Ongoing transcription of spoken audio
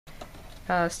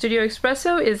Studio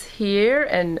Expresso is here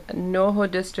in NOHO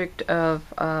district of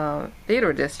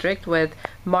Theater District with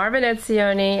Marvin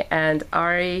Etzioni and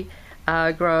Arye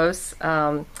Gross.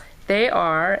 They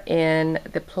are in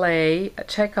the play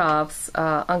Chekhov's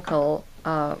Uncle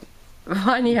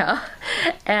Vanya,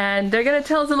 and they're going to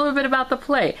tell us a little bit about the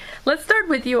play. Let's start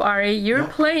with you, Arye. You're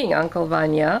playing Uncle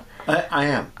Vanya. I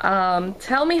am.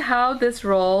 Tell me how this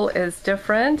role is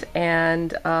different,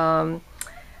 and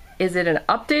is it an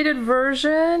updated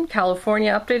version,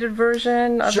 California updated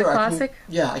version of the classic?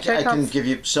 I can give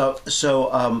you. So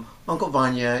Uncle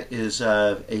Vanya is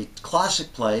a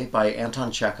classic play by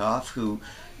Anton Chekhov, who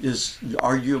is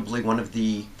arguably one of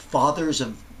the fathers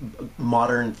of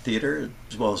modern theater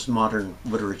as well as modern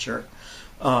literature.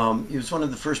 He was one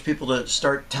of the first people to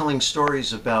start telling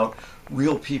stories about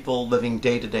real people living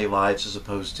day-to-day lives as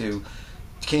opposed to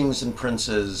kings and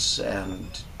princes and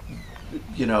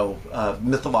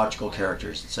mythological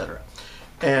characters, etc.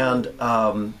 And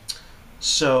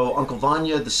so Uncle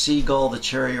Vanya, The Seagull, The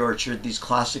Cherry Orchard, these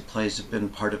classic plays have been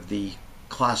part of the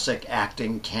classic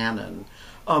acting canon.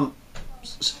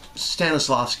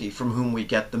 Stanislavski, from whom we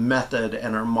get the method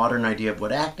and our modern idea of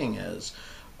what acting is,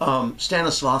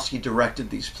 Stanislavski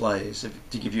directed these plays,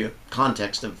 to give you a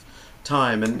context of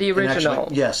time. And, the original.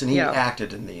 And he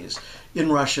acted in these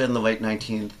in Russia in the late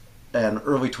 19th and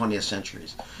early 20th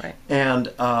centuries. Right. And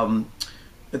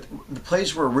the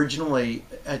plays were originally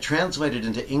translated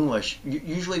into English,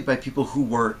 usually by people who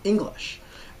were English.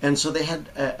 And so they had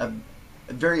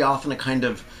very often a kind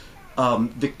of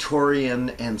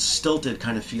Victorian and stilted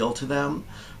kind of feel to them.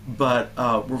 But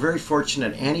we're very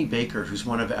fortunate. Annie Baker, who's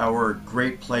one of our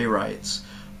great playwrights,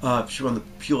 she won the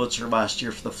Pulitzer last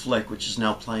year for The Flick, which is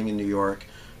now playing in New York.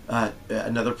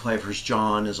 Another play of hers,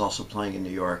 John, is also playing in New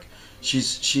York.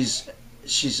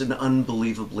 She's an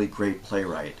unbelievably great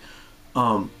playwright.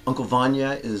 Uncle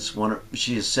Vanya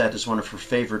she has said is one of her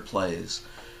favorite plays.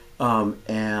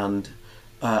 And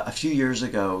a few years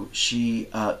ago, she,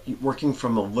 working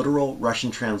from a literal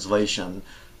Russian translation,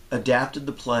 adapted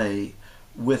the play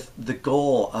with the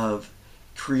goal of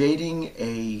creating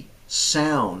a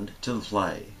sound to the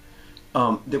play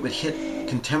that would hit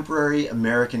contemporary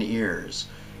American ears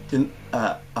in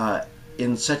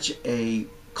such a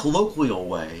colloquial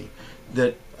way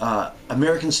that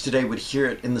Americans today would hear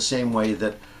it in the same way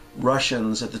that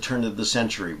Russians at the turn of the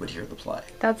century would hear the play.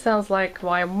 That sounds like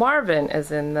why Marvin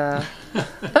is in the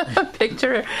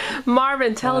picture.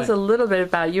 Marvin, tell us a little bit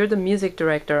about, you're the music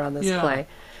director on this play.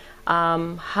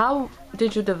 How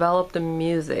did you develop the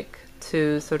music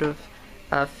to sort of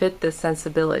fit the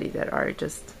sensibility that Arye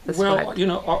just described?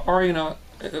 Well,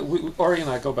 Arye and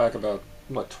I go back about,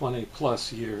 20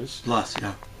 plus years. Plus,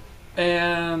 yeah.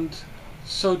 And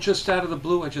so just out of the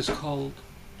blue, I just called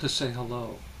to say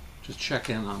hello, just check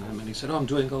in on him. And he said, I'm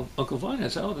doing Uncle Vanya. I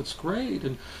said, oh, that's great.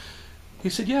 And he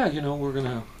said, yeah, we're going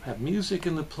to have music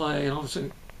in the play. And all of a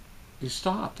sudden, he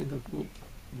stopped and goes, well,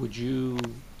 would you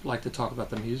like to talk about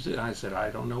the music? And I said, I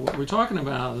don't know what we're talking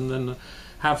about. And then a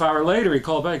half hour later, he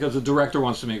called back because the director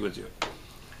wants to meet with you.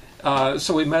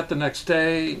 So we met the next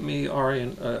day, me, Arye,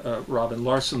 and Robin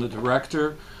Larson, the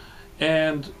director.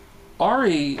 And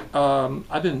Arye,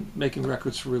 I've been making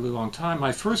records for a really long time.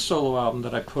 My first solo album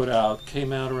that I put out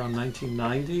came out around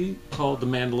 1990, called The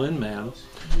Mandolin Man.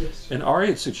 And Arye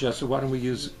had suggested, why don't we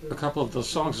use a couple of those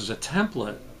songs as a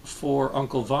template for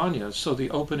Uncle Vanya? So the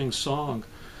opening song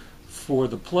for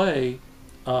the play,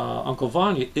 Uncle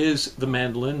Vanya, is The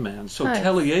Mandolin Man. So nice.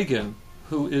 Kelly Egan,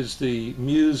 who is the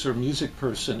muse or music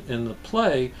person in the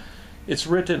play, it's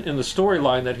written in the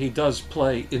storyline that he does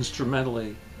play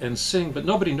instrumentally and sing, but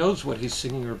nobody knows what he's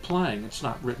singing or playing. It's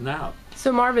not written out.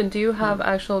 So Marvin, do you have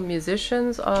actual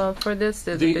musicians for this?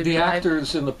 The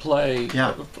actors in the play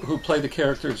who play the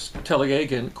characters, Kelly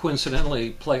Egan,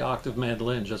 coincidentally play octave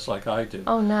mandolin just like I do.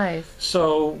 Oh, nice.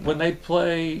 So when they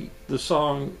play the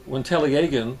song, when Kelly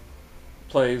Egan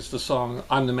plays the song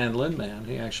I'm the Mandolin Man,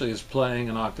 he actually is playing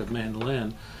an octave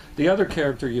mandolin. The other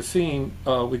character, Yefim,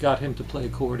 we got him to play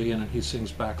accordion and he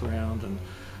sings background.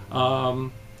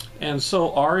 And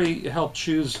so Arye helped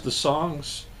choose the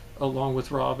songs along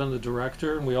with Robin, the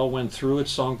director, and we all went through it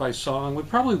song by song. We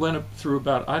probably went through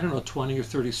about, 20 or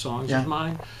 30 songs of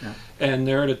mine and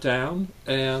narrowed it down.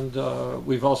 And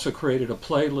we've also created a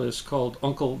playlist called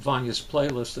Uncle Vanya's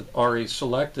Playlist that Arye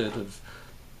selected of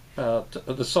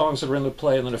the songs that are in the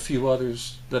play and then a few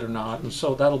others that are not. And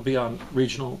so that'll be on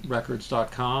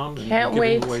regionalrecords.com. Can't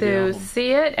wait to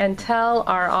see it, and tell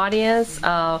our audience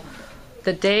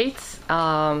the dates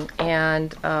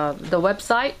and the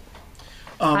website,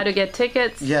 how to get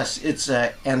tickets. Yes, it's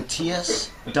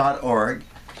Antaeus.org,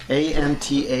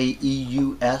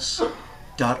 Antaeus.org.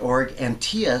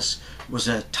 Antaeus was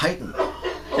a titan,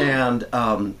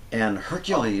 and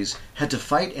Hercules had to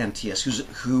fight Antaeus,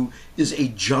 who is a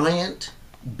giant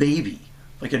baby,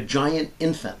 like a giant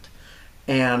infant,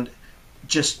 and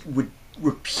just would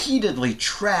repeatedly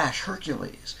trash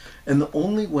Hercules. And the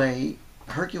only way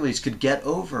Hercules could get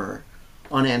over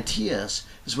on Antaeus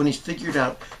is when he figured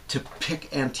out to pick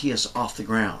Antaeus off the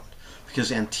ground,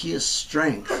 because Antaeus'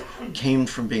 strength came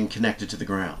from being connected to the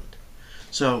ground.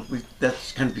 So that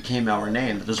kind of became our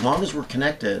name, that as long as we're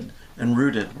connected and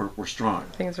rooted, we're strong.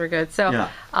 Things were good. So Yeah.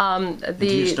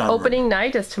 the opening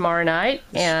night is tomorrow night,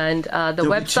 and the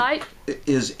website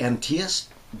is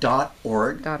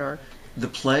Antaeus.org. .org. The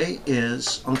play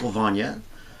is Uncle Vanya,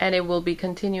 And it will be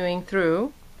continuing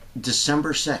through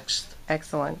December 6th.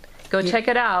 Excellent. Go check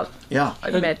it out. Yeah.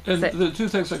 And the two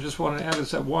things I just want to add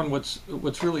is that, one, what's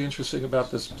really interesting about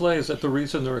this play is that the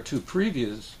reason there are two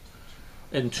previews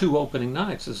and two opening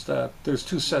nights is that there's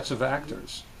two sets of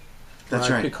actors. That's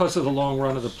right. Because of the long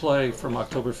run of the play from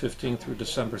October 15th through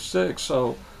December 6th.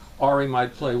 So Arye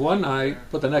might play one night,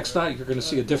 but the next night you're going to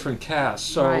see a different cast.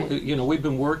 So, Right. we've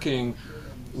been working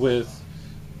with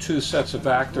two sets of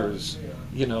actors,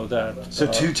 that... So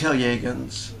two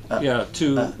Talyagins.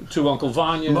 Two Uncle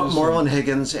Vanyas. Marlon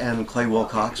Higgins and Clay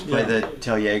Wilcox play the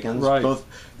Talyagins. Right. Both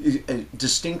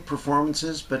distinct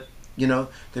performances, but,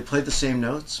 they play the same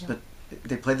notes, but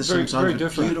they play the same songs. Very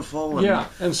different. Beautiful.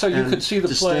 And so you could see the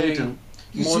play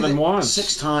more than once.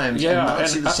 6 times and not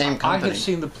see the same company. I have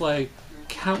seen the play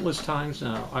countless times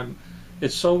now.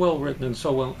 It's so well written and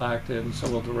so well acted and so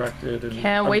well directed. And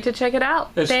Can't wait to check it out.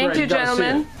 It's Thank great. you,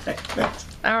 gentlemen.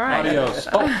 All right. Adios.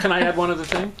 Oh, can I add one other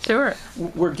thing? Sure.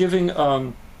 We're giving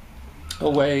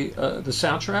away the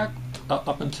soundtrack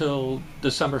up until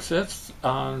December 5th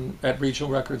at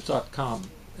regionalrecords.com.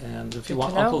 And if you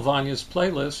want Uncle Vanya's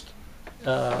playlist,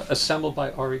 assembled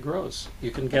by Arye Gross, you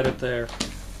can get it there.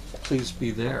 Please be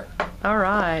there. All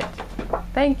right.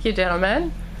 Thank you,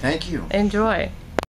 gentlemen. Thank you. Enjoy.